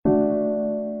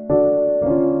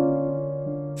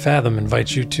Fathom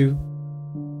invites you to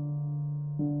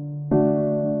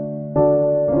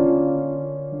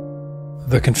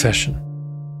The Confession.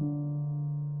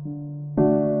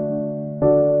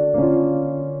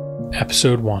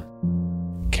 Episode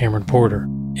 1. Cameron Porter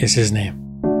is his name.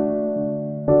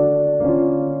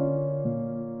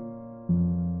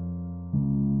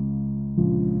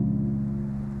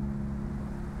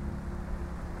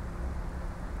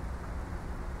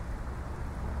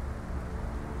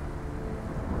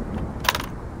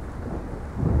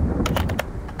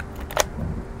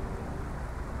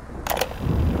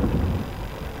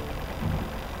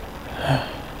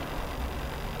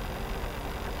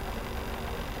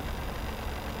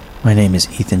 My name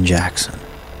is Ethan Jackson,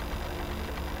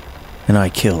 and I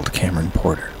killed Cameron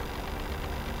Porter.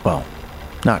 Well,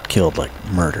 not killed like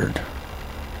murdered.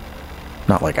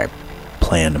 Not like I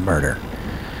planned to murder.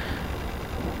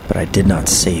 But I did not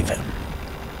save him.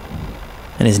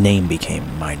 And his name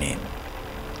became my name.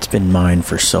 It's been mine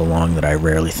for so long that I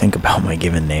rarely think about my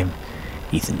given name,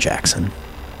 Ethan Jackson.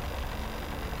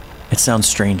 It sounds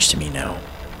strange to me now.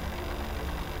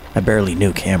 I barely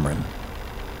knew Cameron.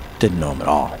 Didn't know him at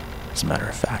all. As a matter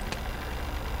of fact,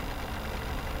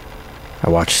 I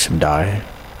watched him die,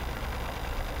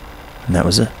 and that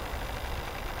was it.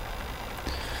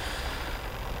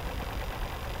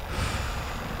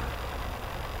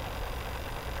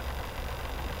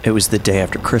 It was the day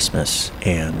after Christmas,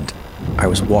 and I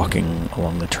was walking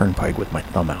along the turnpike with my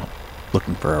thumb out,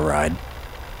 looking for a ride.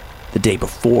 The day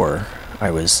before, I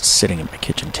was sitting at my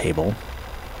kitchen table,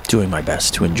 doing my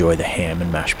best to enjoy the ham and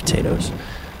mashed potatoes.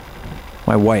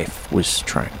 My wife was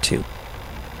trying to.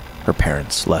 Her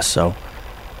parents, less so.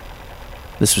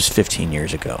 This was 15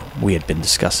 years ago. We had been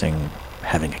discussing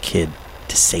having a kid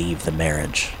to save the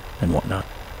marriage and whatnot.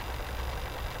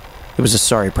 It was a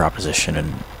sorry proposition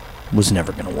and was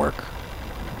never going to work.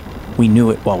 We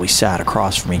knew it while we sat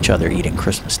across from each other eating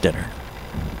Christmas dinner.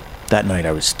 That night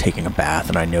I was taking a bath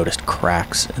and I noticed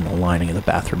cracks in the lining of the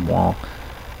bathroom wall.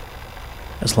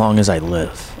 As long as I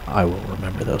live, I will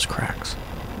remember those cracks.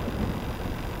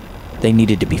 They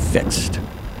needed to be fixed.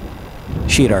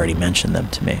 She had already mentioned them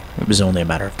to me. It was only a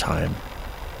matter of time.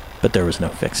 But there was no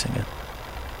fixing it.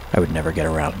 I would never get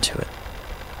around to it.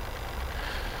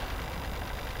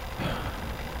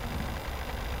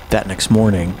 That next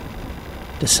morning,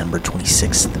 December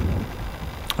 26th,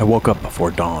 I woke up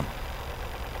before dawn.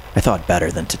 I thought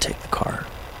better than to take the car.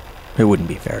 It wouldn't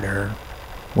be fair to her.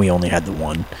 We only had the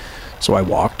one. So I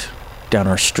walked down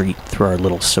our street through our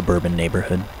little suburban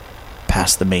neighborhood,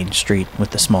 past the main street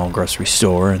with the small grocery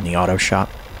store and the auto shop.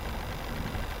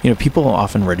 You know, people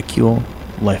often ridicule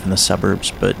life in the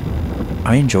suburbs, but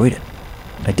I enjoyed it.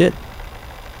 I did.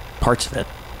 Parts of it,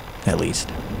 at least.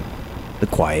 The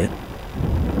quiet,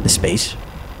 the space.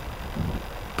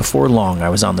 Before long, I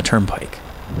was on the turnpike,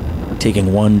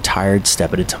 taking one tired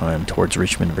step at a time towards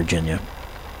Richmond, Virginia.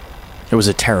 It was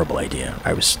a terrible idea.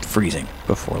 I was freezing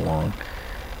before long.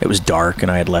 It was dark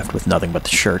and I had left with nothing but the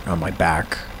shirt on my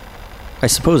back. I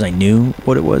suppose I knew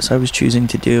what it was I was choosing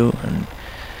to do, and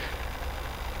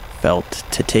felt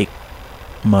to take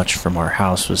much from our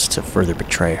house was to further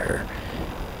betray her.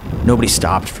 Nobody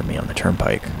stopped for me on the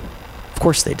turnpike. Of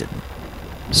course they didn't.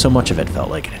 So much of it felt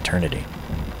like an eternity.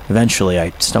 Eventually,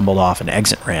 I stumbled off an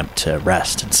exit ramp to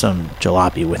rest, and some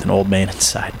jalopy with an old man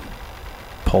inside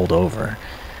pulled over.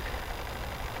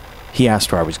 He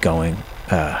asked where I was going.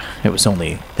 It was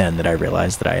only then that I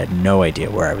realized that I had no idea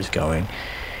where I was going.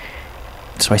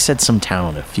 So I said some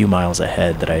town a few miles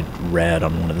ahead that I'd read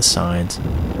on one of the signs.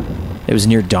 It was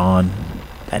near dawn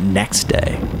that next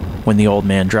day when the old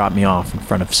man dropped me off in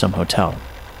front of some hotel.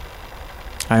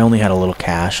 I only had a little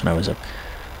cash and I was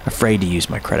afraid to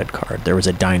use my credit card. There was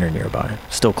a diner nearby,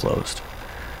 still closed.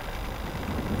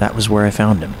 That was where I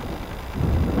found him.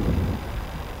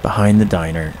 Behind the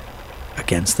diner,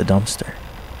 against the dumpster.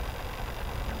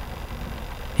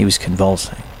 He was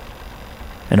convulsing.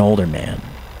 An older man.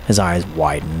 His eyes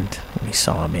widened when he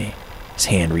saw me. His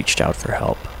hand reached out for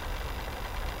help.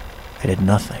 I did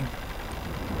nothing.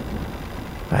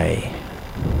 I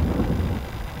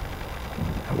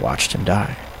watched him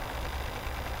die.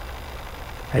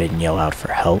 I didn't yell out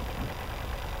for help.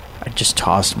 I just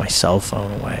tossed my cell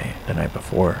phone away the night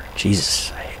before.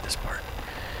 Jesus, I hate this part.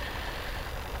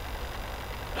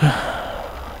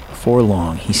 Before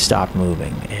long, he stopped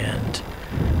moving, and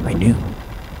I knew.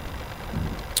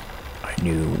 I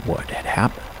knew what had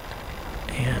happened,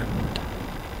 and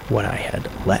what I had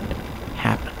let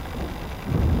happen.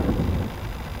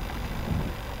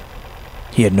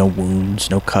 He had no wounds,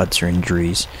 no cuts or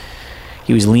injuries.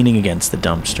 He was leaning against the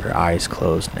dumpster, eyes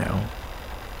closed now,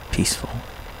 peaceful.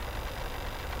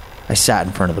 I sat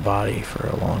in front of the body for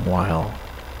a long while,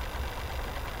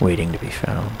 waiting to be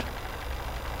found.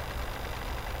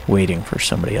 Waiting for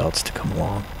somebody else to come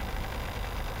along.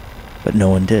 But no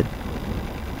one did.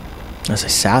 As I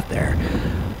sat there,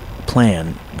 a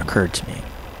plan occurred to me.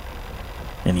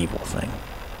 An evil thing.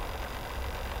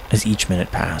 As each minute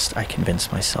passed, I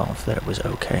convinced myself that it was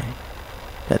okay.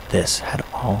 That this had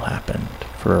all happened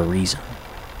for a reason.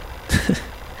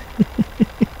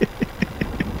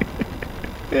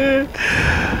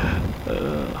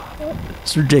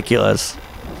 It's ridiculous.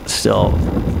 Still,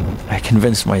 I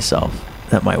convinced myself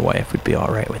that my wife would be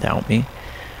alright without me.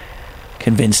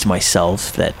 Convinced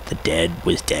myself that the dead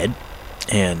was dead,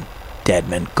 and dead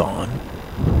meant gone.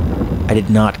 I did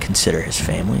not consider his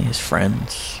family, his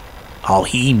friends, all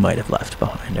he might have left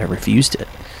behind. I refused it.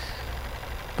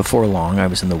 Before long, I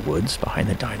was in the woods behind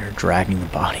the diner, dragging the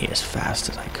body as fast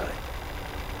as I could.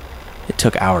 It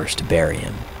took hours to bury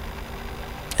him.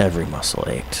 Every muscle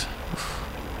ached.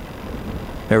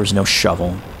 There was no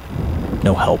shovel,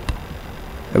 no help.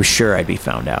 I was sure I'd be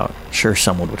found out. Sure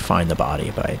someone would find the body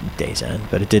by day's end,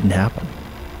 but it didn't happen.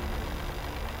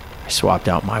 I swapped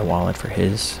out my wallet for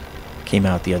his, came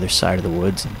out the other side of the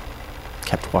woods, and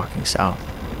kept walking south.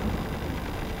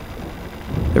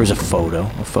 There was a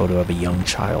photo of a young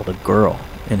child, a girl,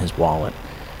 in his wallet.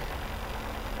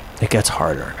 It gets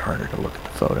harder and harder to look at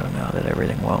the photo now that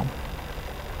everything, well,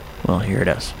 here it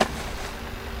is.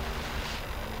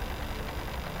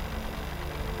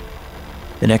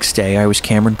 The next day, I was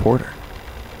Cameron Porter.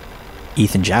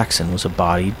 Ethan Jackson was a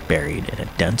body buried in a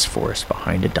dense forest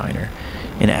behind a diner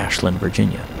in Ashland,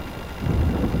 Virginia.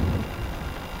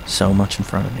 So much in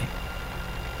front of me.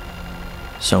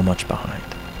 So much behind.